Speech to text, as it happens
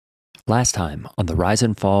Last time on the rise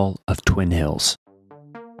and fall of Twin Hills.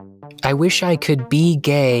 I wish I could be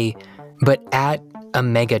gay, but at a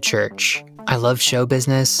mega church. I love show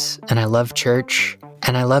business, and I love church,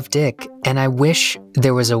 and I love dick, and I wish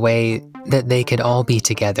there was a way that they could all be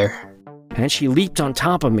together. And she leaped on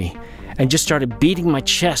top of me and just started beating my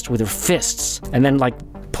chest with her fists, and then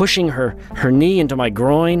pushing her knee into my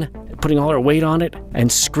groin, putting all her weight on it,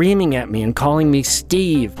 and screaming at me and calling me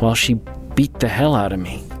Steve while she beat the hell out of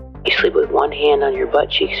me. You sleep with one hand on your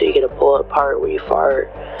butt cheek so you get to pull it apart where you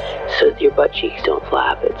fart so that your butt cheeks don't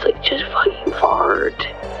flap. It's like, just fucking fart,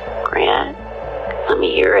 Grant. Let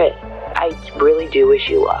me hear it. I really do wish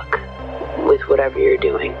you luck with whatever you're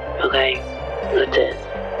doing, okay? That's it.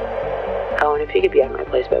 Oh, and if you could be at my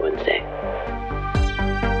place by Wednesday.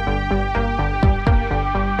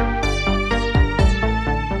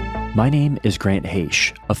 My name is Grant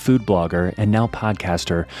Haish, a food blogger and now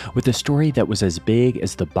podcaster with a story that was as big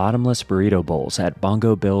as the bottomless burrito bowls at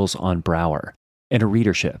Bongo Bill's on Brower, and a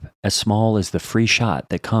readership as small as the free shot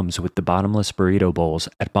that comes with the bottomless burrito bowls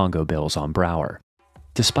at Bongo Bill's on Brower.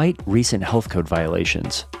 Despite recent health code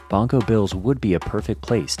violations, Bongo Bill's would be a perfect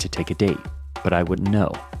place to take a date, but I wouldn't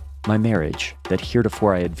know. My marriage, that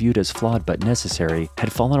heretofore I had viewed as flawed but necessary,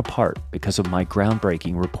 had fallen apart because of my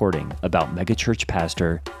groundbreaking reporting about megachurch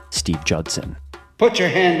pastor Steve Judson. Put your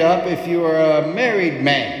hand up if you are a married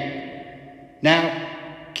man. Now,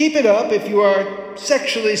 keep it up if you are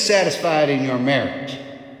sexually satisfied in your marriage.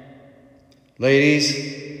 Ladies,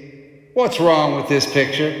 what's wrong with this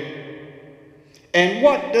picture? And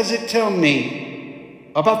what does it tell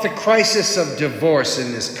me about the crisis of divorce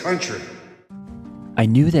in this country? I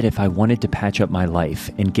knew that if I wanted to patch up my life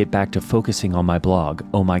and get back to focusing on my blog,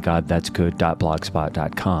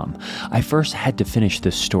 ohmygodthat'sgood.blogspot.com, I first had to finish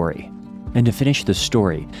this story. And to finish the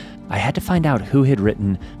story, I had to find out who had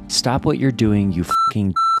written, "Stop what you're doing, you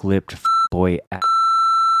fucking lipped boy ass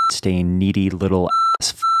stain needy little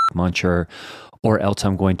ass muncher, or else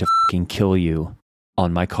I'm going to fucking kill you,"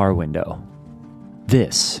 on my car window.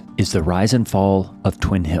 This is the rise and fall of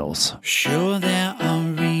Twin Hills. Sure, there are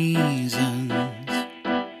reasons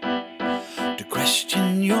to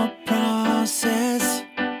question your process.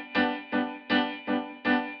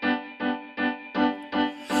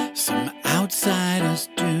 Some outsiders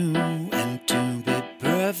do, and to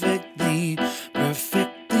be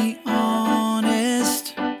perfectly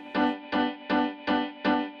honest,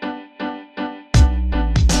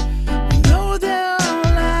 no, they're all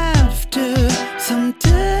after some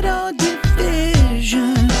total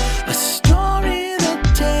division, a story that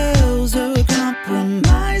tells of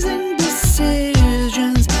compromising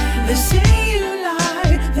decisions. They say you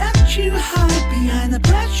lie, that you hide behind the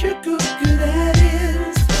pressure cooker that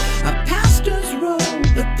is a pastor's role,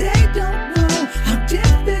 but they don't know how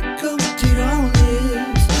difficult it all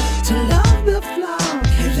is to love the flock.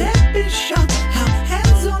 Have they been shocked how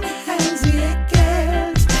hands-on handsy it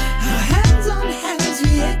gets? How hands-on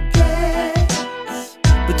handsy it gets?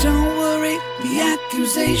 But don't worry, the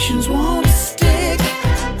accusations won't stick.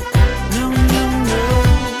 No, no, no.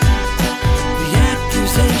 The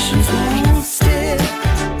accusations won't stick.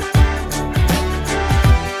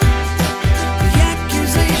 The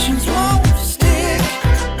accusations won't stick.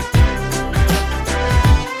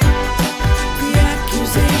 The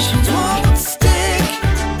accusations won't stick.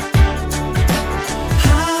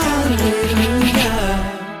 Hallelujah.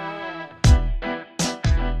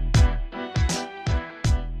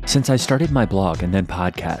 Since I started my blog and then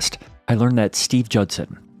podcast, I learned that Steve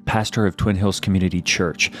Judson, pastor of Twin Hills Community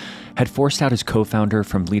Church, had forced out his co-founder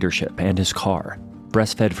from leadership and his car,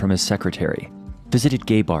 breastfed from his secretary, visited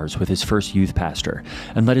gay bars with his first youth pastor,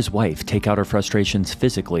 and let his wife take out her frustrations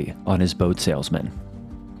physically on his boat salesman.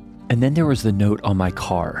 And then there was the note on my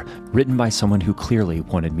car, written by someone who clearly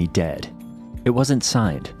wanted me dead. It wasn't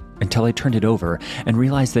signed until I turned it over and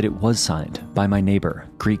realized that it was signed by my neighbor,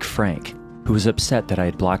 Greek Frank, who was upset that I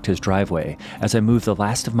had blocked his driveway as I moved the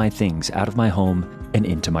last of my things out of my home and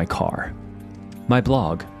into my car. My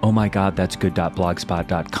blog,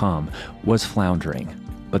 ohmygodthat'sgood.blogspot.com, was floundering,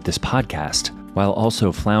 but this podcast, while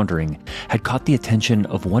also floundering, had caught the attention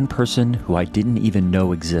of one person who I didn't even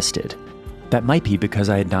know existed. That might be because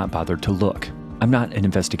I had not bothered to look. I'm not an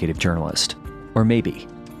investigative journalist. Or maybe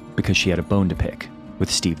because she had a bone to pick with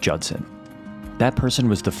Steve Judson. That person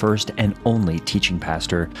was the first and only teaching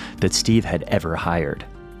pastor that Steve had ever hired.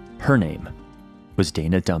 Her name was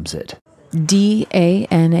Dana Dumsit.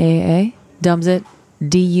 D-A-N-A-A, Dumsit,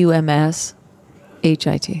 D-U-M-S-H-I-T.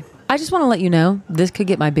 I just want to let you know this could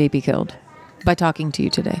get my baby killed by talking to you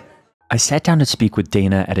today. I sat down to speak with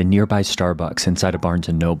Dana at a nearby Starbucks inside a Barnes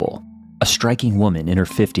 & Noble. A striking woman in her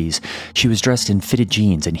 50s, she was dressed in fitted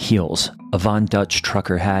jeans and heels, a Von Dutch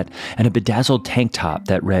trucker hat, and a bedazzled tank top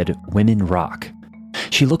that read, "Women Rock."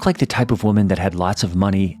 She looked like the type of woman that had lots of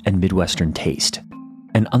money and Midwestern taste.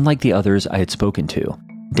 And unlike the others I had spoken to,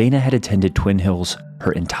 Dana had attended Twin Hills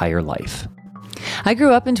her entire life. I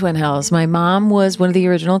grew up in Twin Hills. My mom was one of the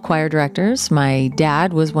original choir directors. My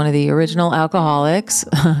dad was one of the original alcoholics.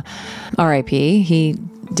 R.I.P. He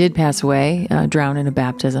did pass away, drowned in a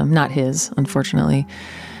baptism. Not his, unfortunately.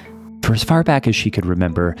 For as far back as she could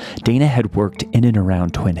remember, Dana had worked in and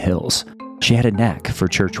around Twin Hills. She had a knack for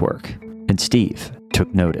church work, and Steve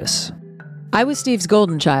took notice. I was Steve's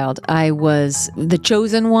golden child. I was the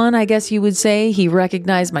chosen one, I guess you would say. He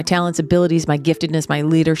recognized my talents, abilities, my giftedness, my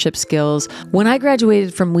leadership skills. When I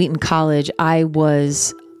graduated from Wheaton College, I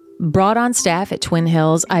was brought on staff at Twin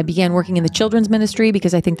Hills. I began working in the children's ministry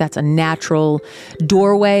because I think that's a natural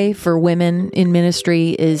doorway for women in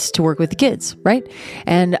ministry, is to work with the kids, right?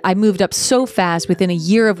 And I moved up so fast. Within a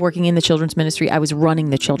year of working in the children's ministry, I was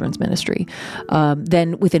running the children's ministry.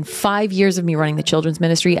 Then within 5 years of me running the children's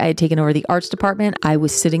ministry, I had taken over the arts department. I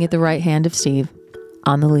was sitting at the right hand of Steve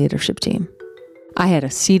on the leadership team. I had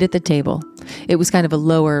a seat at the table. It was kind of a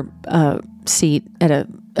lower seat at a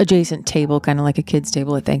adjacent table, kind of like a kid's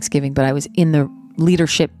table at Thanksgiving, but I was in the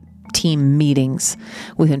leadership team meetings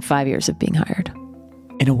within 5 years of being hired.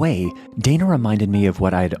 In a way, Dana reminded me of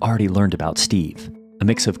what I had already learned about Steve, a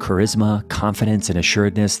mix of charisma, confidence, and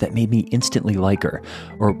assuredness that made me instantly like her,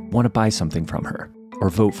 or want to buy something from her, or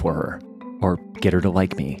vote for her, or get her to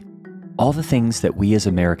like me. All the things that we as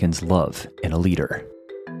Americans love in a leader.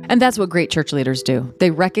 And that's what great church leaders do. They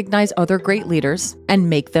recognize other great leaders and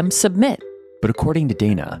make them submit. But according to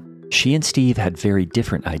Dana, she and Steve had very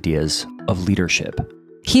different ideas of leadership.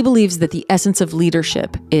 He believes that the essence of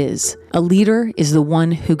leadership is a leader is the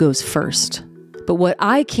one who goes first. But what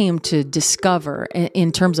I came to discover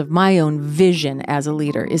in terms of my own vision as a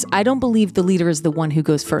leader is I don't believe the leader is the one who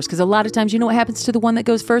goes first. Because a lot of times, you know what happens to the one that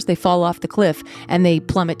goes first? They fall off the cliff and they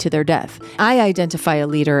plummet to their death. I identify a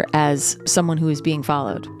leader as someone who is being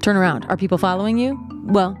followed. Turn around. Are people following you?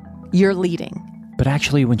 Well, you're leading. But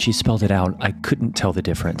actually, when she spelled it out, I couldn't tell the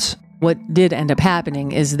difference. What did end up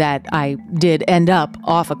happening is that I did end up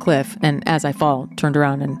off a cliff, and as I fall, turned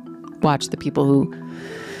around and watched the people who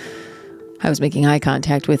I was making eye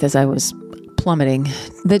contact with as I was plummeting.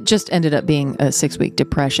 That just ended up being a 6-week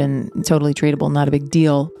depression, totally treatable, not a big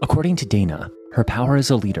deal. According to Dana, her power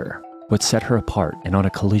as a leader, what set her apart and on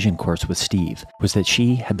a collision course with Steve, was that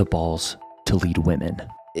she had the balls to lead women.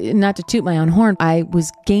 Not to toot my own horn, I was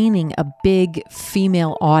gaining a big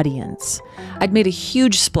female audience. I'd made a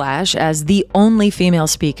huge splash as the only female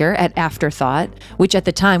speaker at Afterthought, which at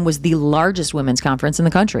the time was the largest women's conference in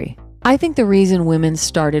the country. I think the reason women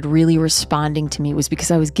started really responding to me was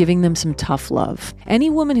because I was giving them some tough love. Any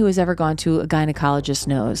woman who has ever gone to a gynecologist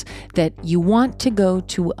knows that you want to go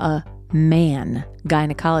to a man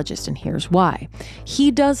gynecologist, and here's why. He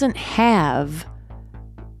doesn't have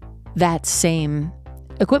that same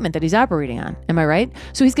equipment that he's operating on. Am I right?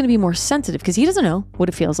 So he's going to be more sensitive because he doesn't know what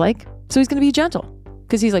it feels like. So he's going to be gentle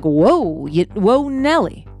because he's like, whoa, whoa,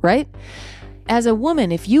 Nelly, right? As a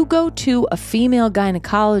woman, if you go to a female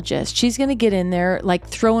gynecologist, she's going to get in there like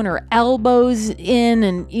throwing her elbows in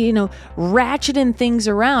and, ratcheting things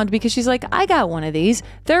around because she's like, I got one of these.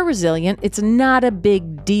 They're resilient. It's not a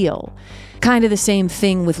big deal. Kind of the same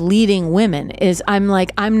thing with leading women is I'm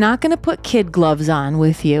like, I'm not going to put kid gloves on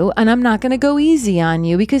with you, and I'm not going to go easy on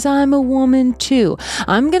you because I'm a woman too.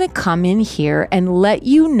 I'm going to come in here and let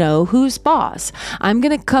you know who's boss. I'm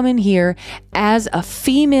going to come in here as a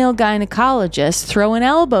female gynecologist throwing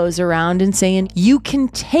elbows around and saying, you can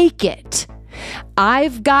take it.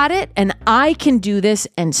 I've got it and I can do this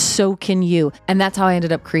and so can you. And that's how I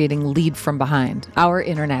ended up creating Lead From Behind, our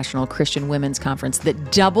international Christian women's conference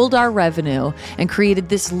that doubled our revenue and created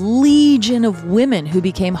this legion of women who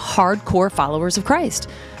became hardcore followers of Christ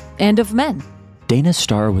and of men. Dana's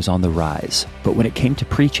star was on the rise, but when it came to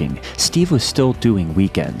preaching, Steve was still doing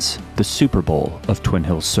weekends, the Super Bowl of Twin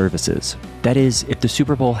Hills services. That is, if the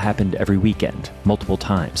Super Bowl happened every weekend, multiple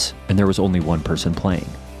times, and there was only one person playing.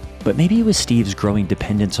 But maybe it was Steve's growing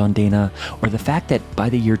dependence on Dana, or the fact that by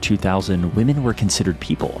the year 2000, women were considered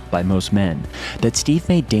people by most men, that Steve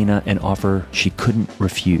made Dana an offer she couldn't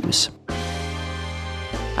refuse.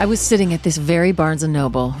 I was sitting at this very Barnes &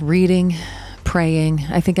 Noble, reading, praying.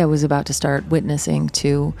 I think I was about to start witnessing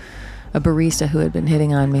to a barista who had been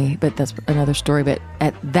hitting on me, but that's another story. But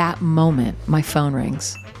at that moment, my phone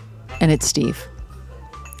rings, and it's Steve.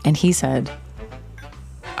 And he said,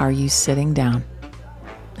 "Are you sitting down?"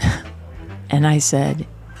 And I said,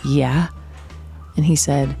 "Yeah." And he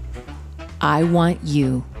said, I want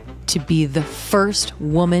you to be the first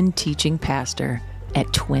woman teaching pastor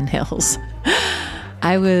at Twin Hills.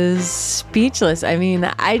 I was speechless. I mean,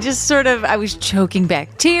 I was choking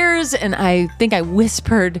back tears, and I think I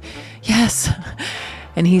whispered, yes.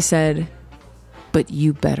 And he said, but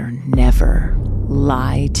you better never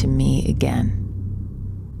lie to me again.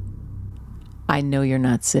 I know you're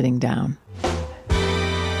not sitting down.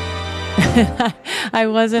 I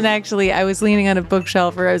wasn't actually. I was leaning on a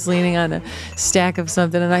bookshelf, or I was leaning on a stack of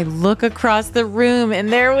something, and I look across the room,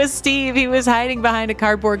 and there was Steve. He was hiding behind a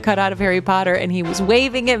cardboard cutout of Harry Potter, and he was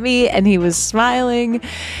waving at me, and he was smiling.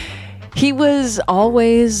 He was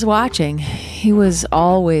always watching. He was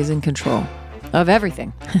always in control of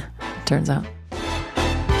everything, turns out.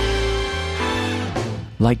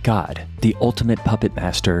 Like God, the ultimate puppet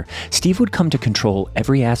master, Steve would come to control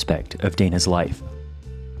every aspect of Dana's life.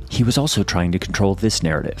 He was also trying to control this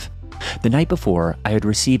narrative. The night before, I had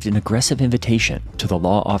received an aggressive invitation to the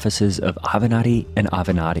law offices of Avenatti and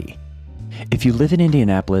Avenatti. If you live in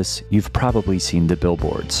Indianapolis, you've probably seen the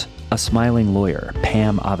billboards. A smiling lawyer,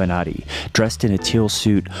 Pam Avenatti, dressed in a teal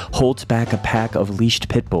suit, holds back a pack of leashed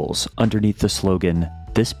pit bulls underneath the slogan,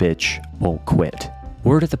 "This bitch won't quit."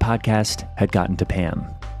 Word of the podcast had gotten to Pam,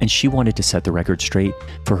 and she wanted to set the record straight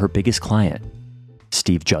for her biggest client,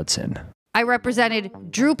 Steve Judson. I represented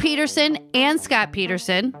Drew Peterson and Scott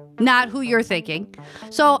Peterson, not who you're thinking.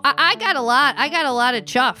 So I got a lot of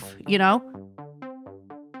chuff, you know?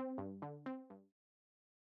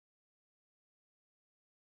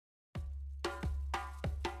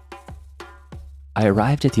 I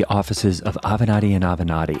arrived at the offices of Avenatti and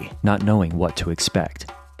Avenatti, not knowing what to expect.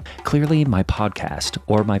 Clearly, my podcast,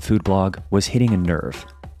 or my food blog, was hitting a nerve.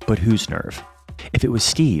 But whose nerve? If it was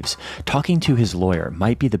Steve's, talking to his lawyer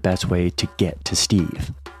might be the best way to get to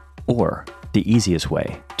Steve. Or the easiest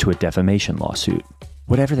way to a defamation lawsuit.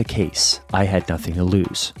 Whatever the case, I had nothing to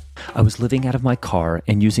lose. I was living out of my car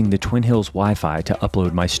and using the Twin Hills Wi-Fi to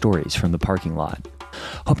upload my stories from the parking lot.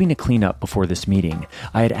 Hoping to clean up before this meeting,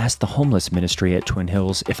 I had asked the homeless ministry at Twin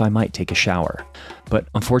Hills if I might take a shower. But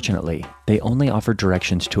unfortunately, they only offered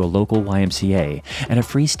directions to a local YMCA and a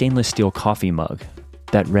free stainless steel coffee mug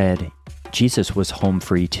that read, "Jesus was home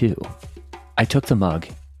free too." I took the mug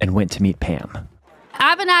and went to meet Pam.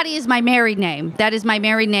 Avenatti is my married name. That is my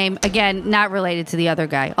married name. Again, not related to the other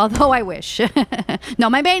guy, although I wish. No,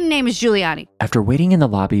 my maiden name is Giuliani. After waiting in the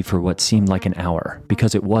lobby for what seemed like an hour,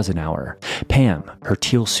 because it was an hour, Pam, her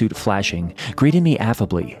teal suit flashing, greeted me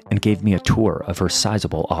affably and gave me a tour of her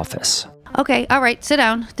sizable office. Okay, all right, sit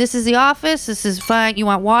down. This is the office. This is fine. You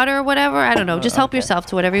want water or whatever? I don't know. Just help yourself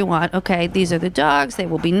to whatever you want. Okay, these are the dogs. They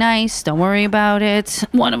will be nice. Don't worry about it.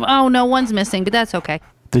 Oh no, one's missing, but that's okay.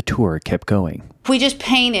 The tour kept going. We just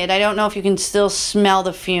painted. I don't know if you can still smell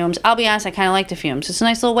the fumes. I'll be honest, I kind of like the fumes. It's a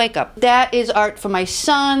nice little wake up. That is art for my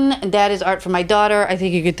son. That is art for my daughter. I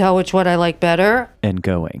think you could tell which one I like better. And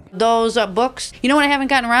going. Those books. You know what I haven't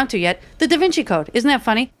gotten around to yet? The Da Vinci Code. Isn't that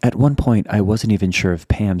funny? At one point, I wasn't even sure if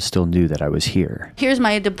Pam still knew that I was here. Here's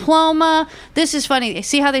my diploma. This is funny.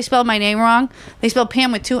 See how they spelled my name wrong? They spelled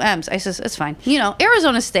Pam with 2 M's. I says, it's fine. You know,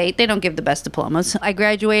 Arizona State, they don't give the best diplomas. I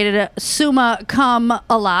graduated summa cum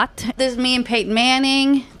laude. This is me and Peyton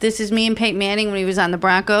Manning. This is me and Peyton Manning when he was on the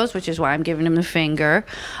Broncos, which is why I'm giving him the finger.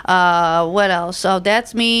 What else? Oh,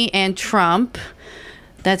 that's me and Trump.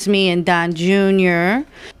 That's me and Don Jr.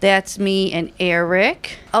 That's me and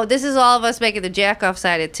Eric. Oh, this is all of us making the jack-off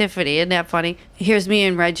side at Tiffany. Isn't that funny? Here's me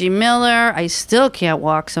and Reggie Miller. I still can't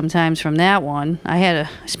walk sometimes from that one. I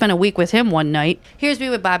spent a week with him one night. Here's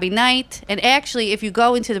me with Bobby Knight. And actually, if you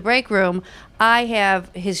go into the break room, I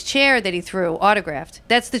have his chair that he threw autographed.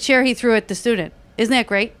 That's the chair he threw at the student. Isn't that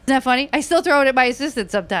great? Isn't that funny? I still throw it at my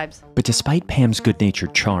assistant sometimes. But despite Pam's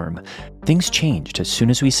good-natured charm, things changed as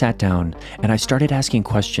soon as we sat down and I started asking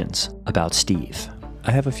questions about Steve.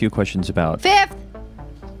 I have a few questions about... Fifth!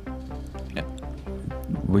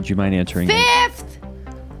 Would you mind answering? Fifth!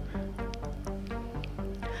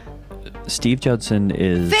 Steve Judson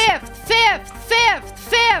is... Fifth!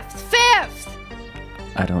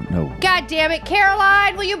 I don't know. God damn it,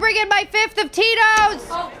 Caroline! Will you bring in my 5th of Tito's?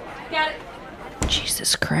 Oh, got it.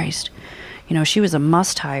 Jesus Christ. You know, she was a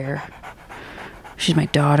must-hire. She's my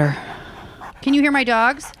daughter. Can you hear my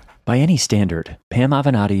dogs? By any standard, Pam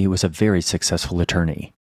Avenatti was a very successful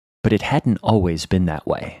attorney. But it hadn't always been that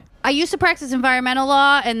way. I used to practice environmental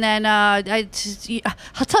law, and then I'll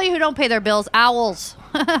tell you who don't pay their bills. Owls.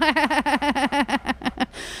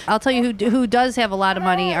 I'll tell you who does have a lot of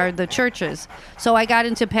money are the churches. So I got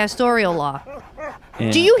into pastoral law.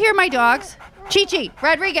 Do you hear my dogs? Chi-Chi,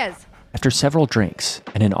 Rodriguez. After several drinks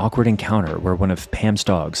and an awkward encounter where one of Pam's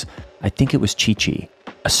dogs, I think it was Chi-Chi,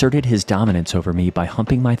 asserted his dominance over me by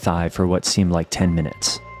humping my thigh for what seemed like 10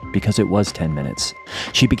 minutes. Because it was 10 minutes,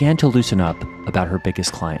 she began to loosen up about her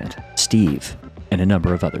biggest client, Steve, and a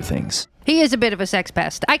number of other things. He is a bit of a sex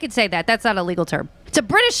pest. I could say that. That's not a legal term. It's a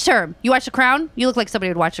British term. You watch The Crown? You look like somebody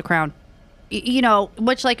would watch The Crown. You know,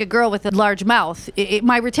 much like a girl with a large mouth,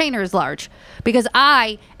 my retainer is large because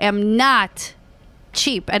I am not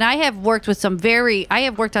cheap, and I have worked on some very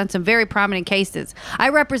prominent cases. I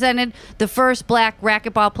represented the first black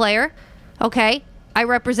racquetball player. Okay, I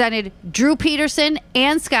represented Drew Peterson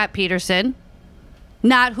and Scott Peterson,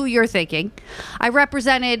 not who you're thinking. I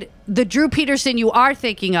represented the Drew Peterson you are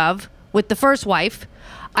thinking of with the first wife.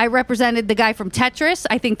 I represented the guy from Tetris.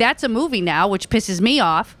 I think that's a movie now, which pisses me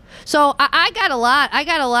off. So I got a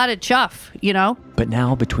lot of chuff, you know? But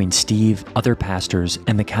now, between Steve, other pastors,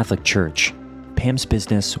 and the Catholic Church, Pam's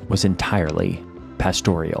business was entirely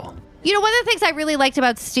pastoral. You know, one of the things I really liked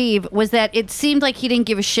about Steve was that it seemed like he didn't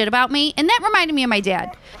give a shit about me, and that reminded me of my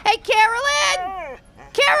dad. Hey, Carolyn!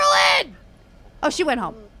 Carolyn! Oh, she went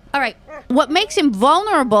home. All right. What makes him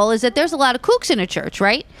vulnerable is that there's a lot of kooks in a church,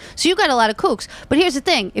 right? So you got a lot of kooks. But here's the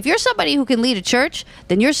thing. If you're somebody who can lead a church,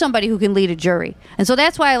 then you're somebody who can lead a jury. And so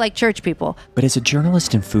that's why I like church people. But as a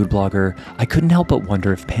journalist and food blogger, I couldn't help but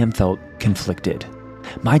wonder if Pam felt conflicted.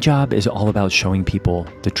 My job is all about showing people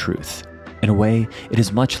the truth. In a way, it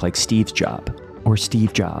is much like Steve's job, or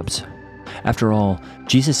Steve Jobs. After all,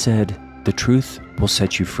 Jesus said, "The truth will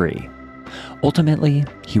set you free." Ultimately,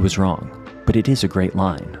 he was wrong, but it is a great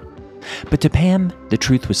line. But to Pam, the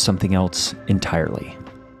truth was something else entirely.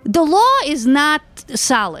 The law is not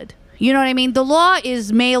solid. You know what I mean? The law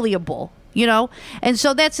is malleable, you know? And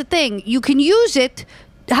so that's the thing. You can use it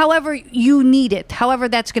however you need it, however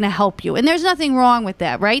that's going to help you. And there's nothing wrong with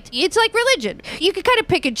that, right? It's like religion. You can kind of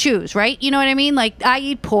pick and choose, right? You know what I mean? Like, I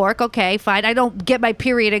eat pork, okay, fine. I don't get my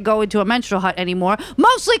period and go into a menstrual hut anymore,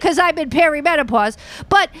 mostly because I'm in perimenopause.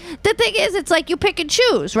 But the thing is, it's like you pick and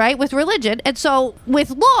choose, right, with religion. And so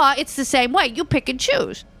with law, it's the same way. You pick and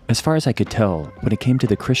choose. As far as I could tell, when it came to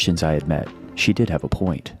the Christians I had met, she did have a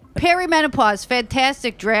point. Perimenopause,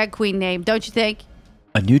 fantastic drag queen name, don't you think?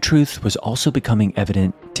 A new truth was also becoming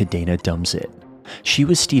evident to Dana Dumsit. She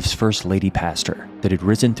was Steve's first lady pastor that had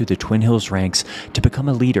risen through the Twin Hills ranks to become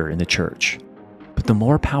a leader in the church. But the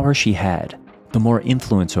more power she had, the more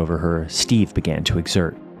influence over her Steve began to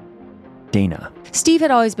exert. Dana. Steve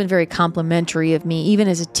had always been very complimentary of me, even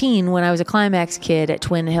as a teen when I was a Climax kid at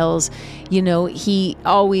Twin Hills. You know, he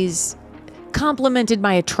always complimented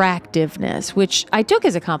my attractiveness, which I took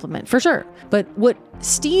as a compliment for sure. But what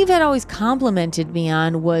Steve had always complimented me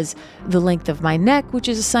on was the length of my neck, which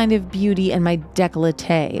is a sign of beauty, and my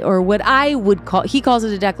décolleté, or what I would call, he calls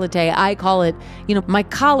it a décolleté, I call it, you know, my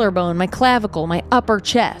collarbone, my clavicle, my upper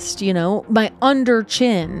chest, you know, my under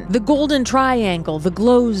chin, the golden triangle, the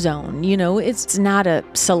glow zone, you know, it's not a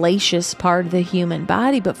salacious part of the human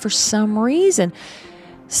body, but for some reason,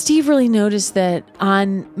 Steve really noticed that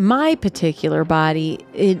on my particular body,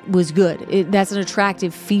 it was good. That's an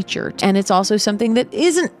attractive feature. And it's also something that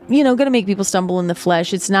isn't, you know, going to make people stumble in the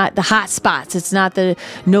flesh. It's not the hot spots. It's not the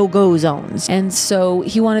no-go zones. And so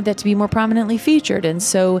he wanted that to be more prominently featured. And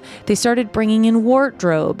so they started bringing in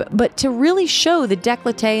wardrobe. But to really show the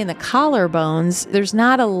décolleté and the collarbones, there's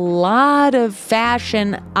not a lot of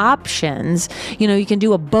fashion options. You know, you can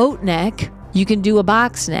do a boat neck. You can do a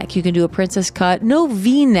box neck. You can do a princess cut. No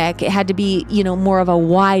V-neck. It had to be, you know, more of a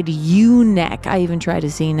wide U-neck. I even tried a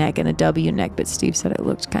Z-neck and a W-neck, but Steve said it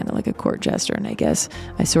looked kind of like a court jester, and I guess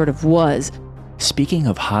I sort of was. Speaking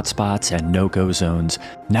of hotspots and no-go zones,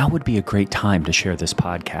 now would be a great time to share this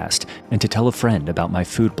podcast and to tell a friend about my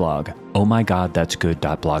food blog,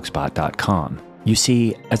 ohmygodthat'sgood.blogspot.com. You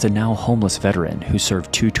see, as a now homeless veteran who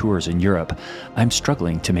served 2 tours in Europe, I'm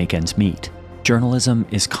struggling to make ends meet. Journalism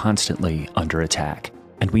is constantly under attack,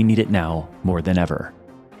 and we need it now more than ever.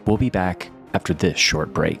 We'll be back after this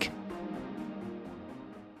short break.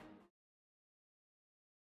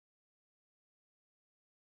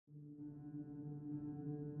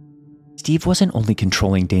 Steve wasn't only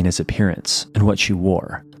controlling Dana's appearance and what she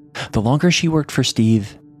wore. The longer she worked for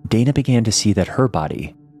Steve, Dana began to see that her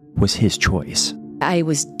body was his choice. I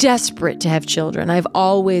was desperate to have children. I've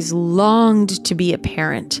always longed to be a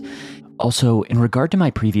parent. Also, in regard to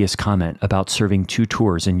my previous comment about serving 2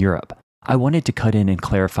 tours in Europe, I wanted to cut in and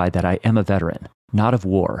clarify that I am a veteran, not of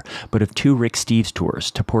war, but of 2 Rick Steves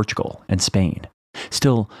tours to Portugal and Spain.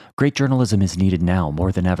 Still, great journalism is needed now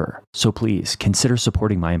more than ever, so please consider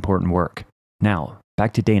supporting my important work. Now,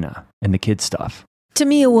 back to Dana and the kid stuff. To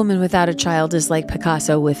me, a woman without a child is like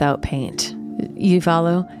Picasso without paint. You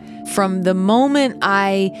follow? From the moment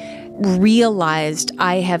I realized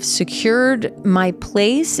I have secured my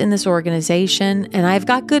place in this organization and I've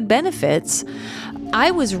got good benefits,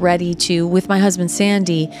 I was ready to, with my husband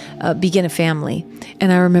Sandy, begin a family.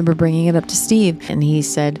 And I remember bringing it up to Steve, and he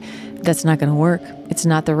said, that's not going to work. It's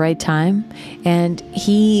not the right time. And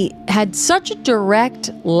he had such a direct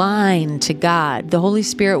line to God. The Holy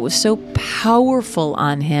Spirit was so powerful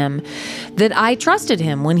on him that I trusted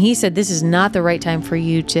him when he said, this is not the right time for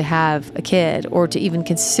you to have a kid or to even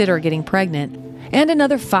consider getting pregnant. And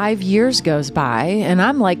another 5 years goes by, and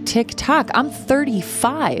I'm like, tick-tock, I'm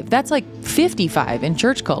 35. That's like 55 in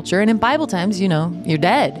church culture. And in Bible times, you know, you're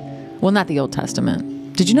dead. Well, not the Old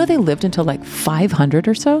Testament. Did you know they lived until like 500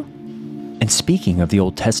 or so? And speaking of the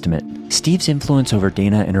Old Testament, Steve's influence over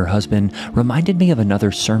Dana and her husband reminded me of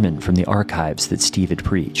another sermon from the archives that Steve had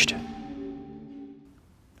preached.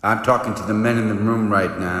 I'm talking to the men in the room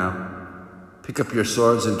right now. Pick up your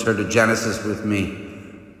swords and turn to Genesis with me.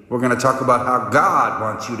 We're going to talk about how God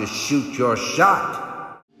wants you to shoot your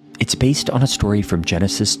shot. It's based on a story from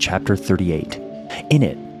Genesis chapter 38. In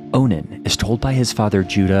it, Onan is told by his father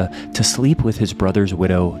Judah to sleep with his brother's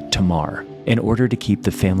widow Tamar in order to keep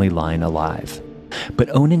the family line alive.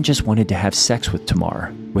 But Onan just wanted to have sex with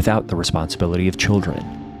Tamar without the responsibility of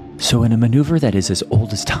children. So in a maneuver that is as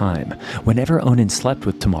old as time, whenever Onan slept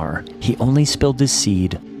with Tamar, he only spilled his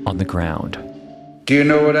seed on the ground. Do you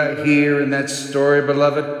know what I hear in that story,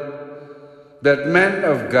 beloved? That men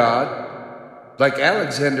of God, like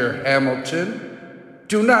Alexander Hamilton,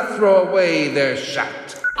 do not throw away their shot.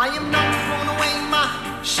 I am not throwing away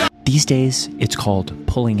my shot. These days, it's called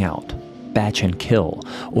pulling out, batch and kill,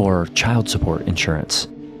 or child support insurance.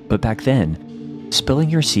 But back then, spilling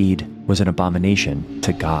your seed was an abomination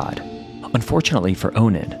to God. Unfortunately for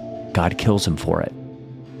Onan, God kills him for it.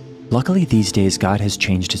 Luckily these days, God has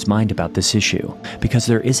changed his mind about this issue, because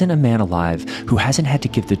there isn't a man alive who hasn't had to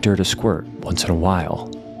give the dirt a squirt once in a while.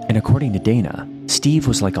 And according to Dana, Steve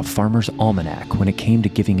was like a farmer's almanac when it came to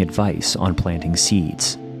giving advice on planting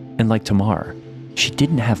seeds. And like Tamar, she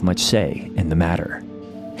didn't have much say in the matter.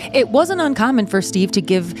 It wasn't uncommon for Steve to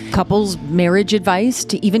give couples marriage advice,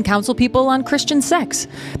 to even counsel people on Christian sex.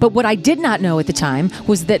 But what I did not know at the time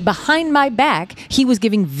was that behind my back, he was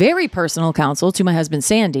giving very personal counsel to my husband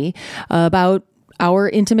Sandy about our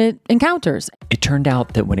intimate encounters. It turned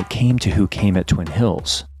out that when it came to who came at Twin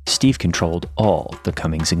Hills, Steve controlled all the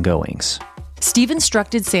comings and goings. Steve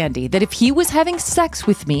instructed Sandy that if he was having sex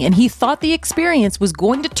with me and he thought the experience was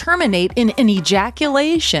going to terminate in an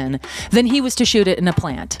ejaculation, then he was to shoot it in a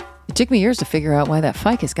plant. It took me years to figure out why that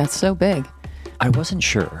ficus got so big. I wasn't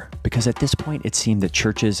sure, because at this point it seemed that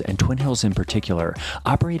churches, and Twin Hills in particular,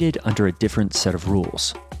 operated under a different set of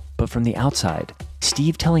rules. But from the outside,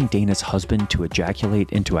 Steve telling Dana's husband to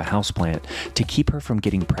ejaculate into a houseplant to keep her from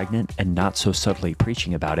getting pregnant and not so subtly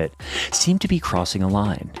preaching about it seemed to be crossing a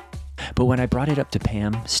line. But when I brought it up to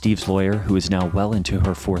Pam, Steve's lawyer, who is now well into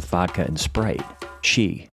her fourth vodka and Sprite,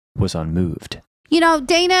 she was unmoved. You know,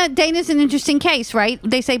 Dana's an interesting case, right?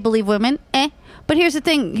 They say believe women, But here's the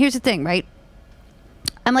thing, right?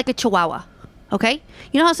 I'm like a chihuahua, okay?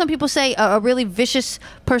 You know how some people say a really vicious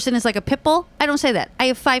person is like a pit bull? I don't say that. I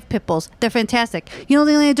have 5 pit bulls. They're fantastic. You know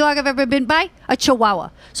the only dog I've ever been by? A chihuahua.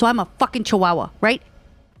 So I'm a fucking chihuahua, right?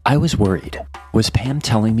 I was worried. Was Pam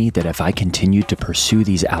telling me that if I continued to pursue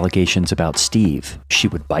these allegations about Steve, she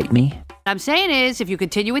would bite me? What I'm saying is, if you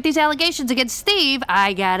continue with these allegations against Steve,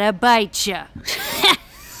 I gotta bite you.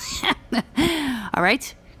 All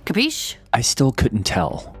right? Capiche? I still couldn't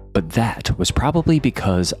tell, but that was probably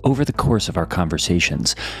because over the course of our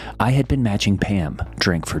conversations, I had been matching Pam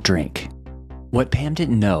drink for drink. What Pam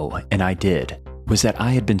didn't know, and I did, was that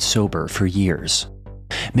I had been sober for years.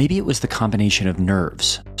 Maybe it was the combination of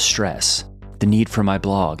nerves, stress, the need for my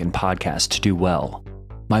blog and podcast to do well,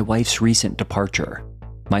 my wife's recent departure,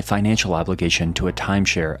 my financial obligation to a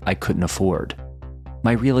timeshare I couldn't afford,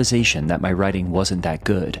 my realization that my writing wasn't that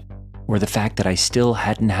good, or the fact that I still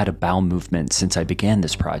hadn't had a bowel movement since I began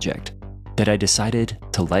this project, that I decided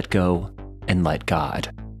to let go and let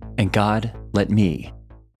God. And God let me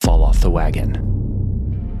fall off the wagon.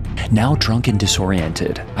 Now drunk and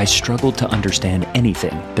disoriented, I struggled to understand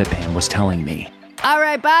anything that Pam was telling me. All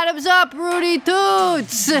right, bottoms up, Rudy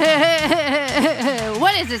Toots.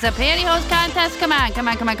 What is this, a pantyhose contest? Come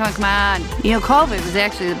on. You know, COVID was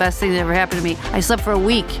actually the best thing that ever happened to me. I slept for a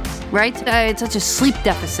week, right? I had such a sleep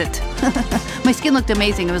deficit. My skin looked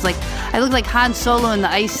amazing. It was like, I looked like Han Solo in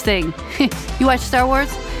the ice thing. You watch Star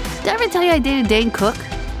Wars? Did I ever tell you I dated Dane Cook?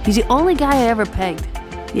 He's the only guy I ever pegged.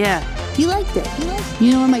 Yeah. He liked it.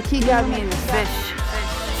 You know when my kid got me into fish.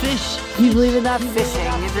 Can you believe it? Not fishing.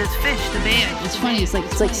 It's fish, the band. It's funny. It's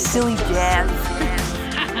like silly jazz.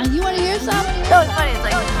 You want to hear something? No, it's funny. It's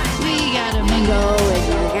like, we got a mango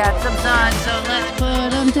and we got some sun, so let's put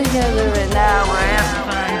them together and now we're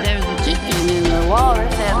having fun. There's a chicken in the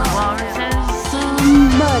walrus and the walrus has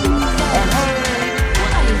somebody. And hey,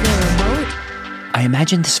 why is there a boat? I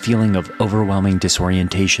imagine this feeling of overwhelming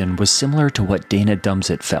disorientation was similar to what Dana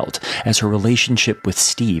Dumsit felt as her relationship with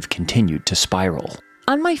Steve continued to spiral.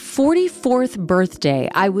 On my 44th birthday,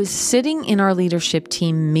 I was sitting in our leadership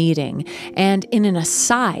team meeting, and in an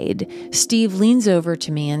aside, Steve leans over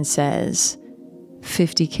to me and says,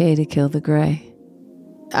 $50K to kill the gray.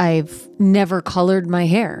 I've never colored my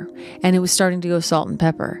hair, and it was starting to go salt and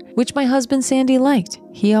pepper, which my husband Sandy liked.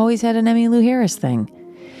 He always had an Emmylou Harris thing.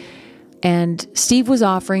 And Steve was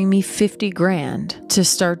offering me $50,000 to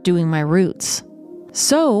start doing my roots.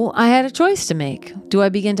 So I had a choice to make. Do I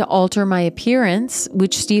begin to alter my appearance,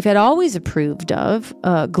 which Steve had always approved of,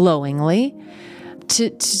 glowingly,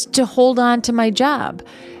 to hold on to my job?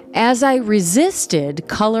 As I resisted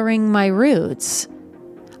coloring my roots,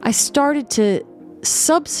 I started to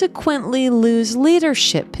subsequently lose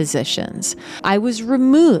leadership positions. I was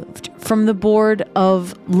removed from the board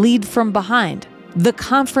of Lead From Behind, the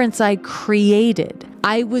conference I created.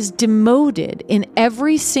 I was demoted in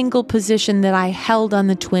every single position that I held on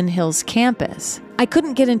the Twin Hills campus. I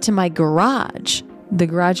couldn't get into my garage. The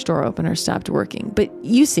garage door opener stopped working. But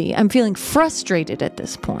you see, I'm feeling frustrated at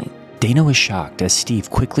this point. Dana was shocked as Steve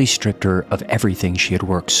quickly stripped her of everything she had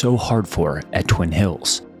worked so hard for at Twin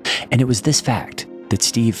Hills. And it was this fact that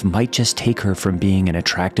Steve might just take her from being an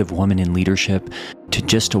attractive woman in leadership to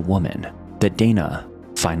just a woman that Dana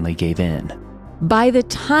finally gave in. By the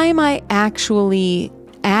time I actually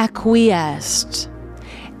acquiesced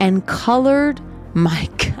and colored my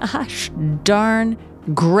gosh darn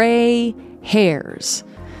gray hairs,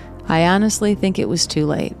 I honestly think it was too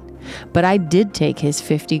late. But I did take his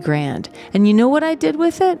 $50,000. And you know what I did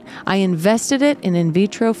with it? I invested it in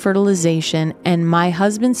vitro fertilization, and my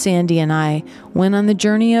husband Sandy and I went on the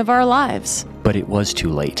journey of our lives. But it was too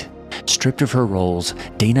late. Stripped of her roles,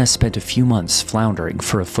 Dana spent a few months floundering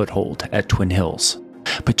for a foothold at Twin Hills.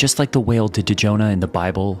 But just like the whale did to Jonah in the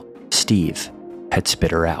Bible, Steve had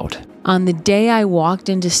spit her out. On the day I walked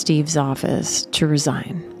into Steve's office to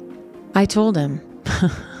resign, I told him,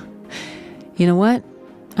 you know what?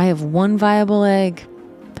 I have one viable egg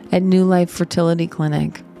at New Life Fertility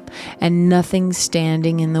Clinic, and nothing's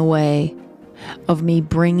standing in the way of me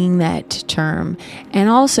bringing that to term. And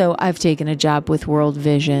also, I've taken a job with World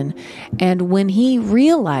Vision. And when he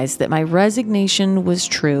realized that my resignation was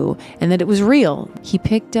true and that it was real, he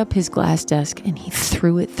picked up his glass desk and he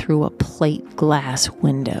threw it through a plate glass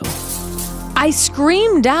window. I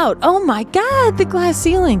screamed out, "Oh my God, the glass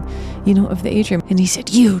ceiling, of the atrium." And he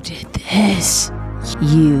said, "You did this.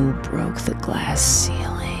 You broke the glass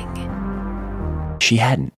ceiling." She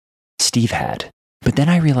hadn't. Steve had. But then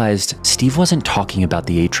I realized Steve wasn't talking about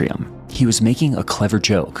the atrium. He was making a clever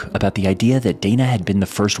joke about the idea that Dana had been the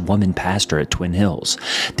first woman pastor at Twin Hills,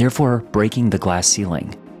 therefore breaking the glass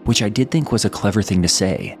ceiling, which I did think was a clever thing to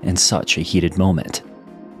say in such a heated moment.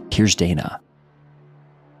 Here's Dana.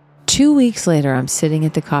 2 weeks later, I'm sitting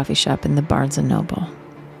at the coffee shop in the Barnes & Noble,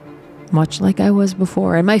 much like I was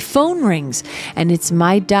before, and my phone rings, and it's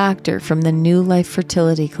my doctor from the New Life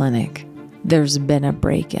Fertility Clinic. There's been a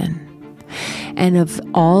break-in. And of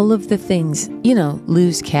all of the things,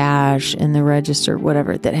 lose cash in the register,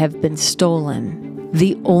 whatever, that have been stolen,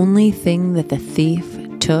 the only thing that the thief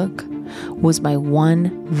took was my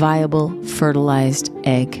one viable fertilized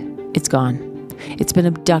egg. It's gone. It's been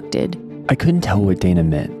abducted. I couldn't tell what Dana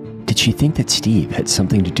meant. Did she think that Steve had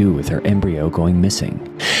something to do with her embryo going missing?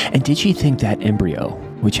 And did she think that embryo,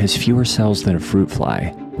 which has fewer cells than a fruit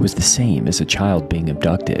fly, was the same as a child being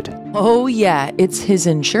abducted? Oh yeah, it's his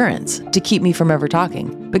insurance to keep me from ever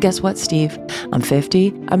talking. But guess what, Steve? I'm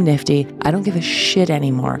 50, I'm nifty, I don't give a shit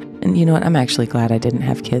anymore. And you know what? I'm actually glad I didn't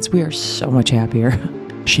have kids. We are so much happier.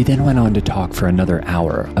 She then went on to talk for another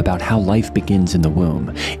hour about how life begins in the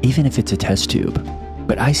womb, even if it's a test tube.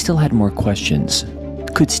 But I still had more questions.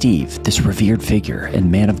 Could Steve, this revered figure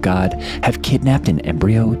and man of God, have kidnapped an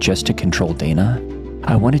embryo just to control Dana?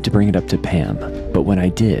 I wanted to bring it up to Pam, but when I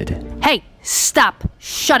did... Hey, stop.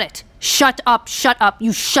 Shut it. Shut up, shut up.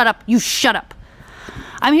 You shut up, you shut up.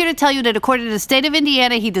 I'm here to tell you that according to the state of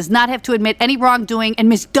Indiana, he does not have to admit any wrongdoing, and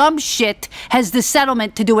Miss Dumb Shit has the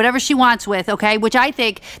settlement to do whatever she wants with, okay? Which I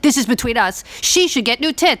think, this is between us, she should get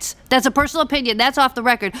new tits. That's a personal opinion, that's off the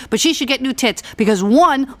record, but she should get new tits because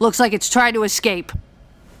one looks like it's trying to escape.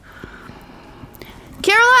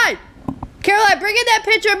 Caroline, bring in that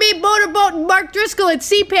picture of me motorboating Mark Driscoll at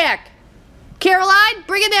CPAC. Caroline,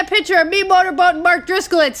 bring in that picture of me motorboating Mark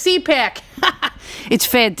Driscoll at CPAC. It's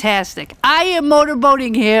fantastic. I am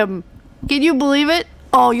motorboating him. Can you believe it?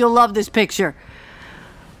 Oh, you'll love this picture.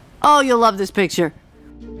 Oh, you'll love this picture.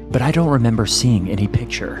 But I don't remember seeing any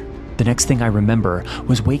picture. The next thing I remember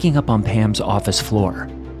was waking up on Pam's office floor.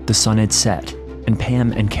 The sun had set, and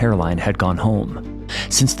Pam and Caroline had gone home.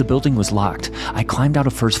 Since the building was locked, I climbed out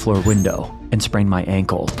a first-floor window and sprained my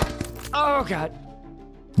ankle. Oh, God.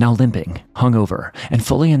 Now limping, hungover, and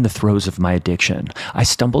fully in the throes of my addiction, I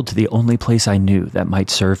stumbled to the only place I knew that might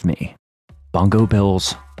serve me. Bongo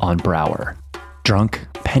Bill's on Brower. Drunk,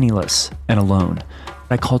 penniless, and alone,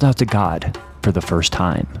 I called out to God for the first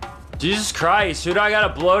time. Jesus Christ, who do I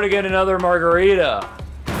gotta blow to get another margarita?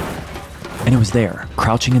 And it was there,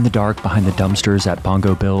 crouching in the dark behind the dumpsters at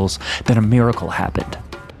Bongo Bill's, that a miracle happened.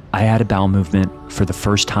 I had a bowel movement for the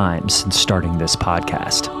first time since starting this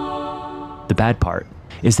podcast. The bad part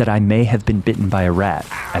is that I may have been bitten by a rat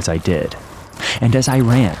as I did. And as I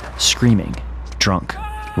ran, screaming, drunk,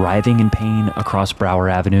 writhing in pain across Brower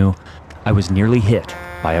Avenue, I was nearly hit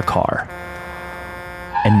by a car.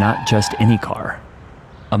 And not just any car,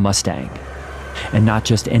 a Mustang. And not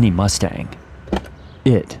just any Mustang.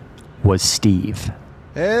 It was Steve.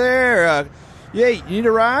 Hey there, yeah, you need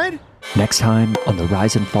a ride? Next time on The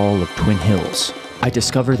Rise and Fall of Twin Hills, I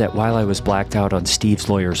discover that while I was blacked out on Steve's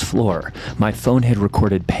lawyer's floor, my phone had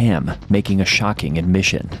recorded Pam making a shocking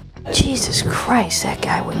admission. Jesus Christ, that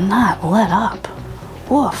guy would not let up.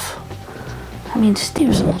 Woof. I mean,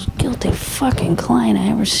 Steve's the most guilty fucking client I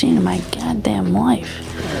ever seen in my goddamn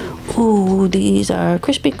life. Ooh, these are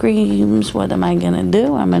Krispy Kremes. What am I gonna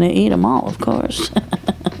do? I'm gonna eat them all, of course.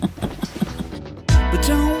 But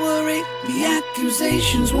don't worry, the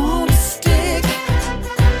accusations won't stick.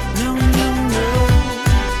 No, no, no.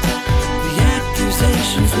 The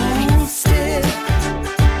accusations won't stick.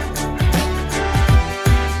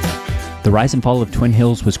 The Rise and Fall of Twin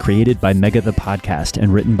Hills was created by Mega the Podcast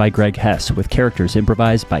and written by Greg Hess, with characters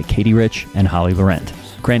improvised by Katie Rich and Holly Laurent.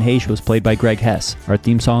 Gran Hage was played by Greg Hess. Our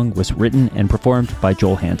theme song was written and performed by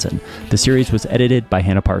Joel Hanson. The series was edited by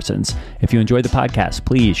Hannah Parsons. If you enjoyed the podcast,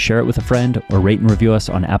 please share it with a friend or rate and review us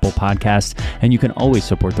on Apple Podcasts. And you can always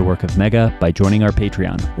support the work of Mega by joining our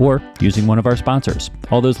Patreon or using one of our sponsors.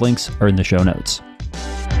 All those links are in the show notes.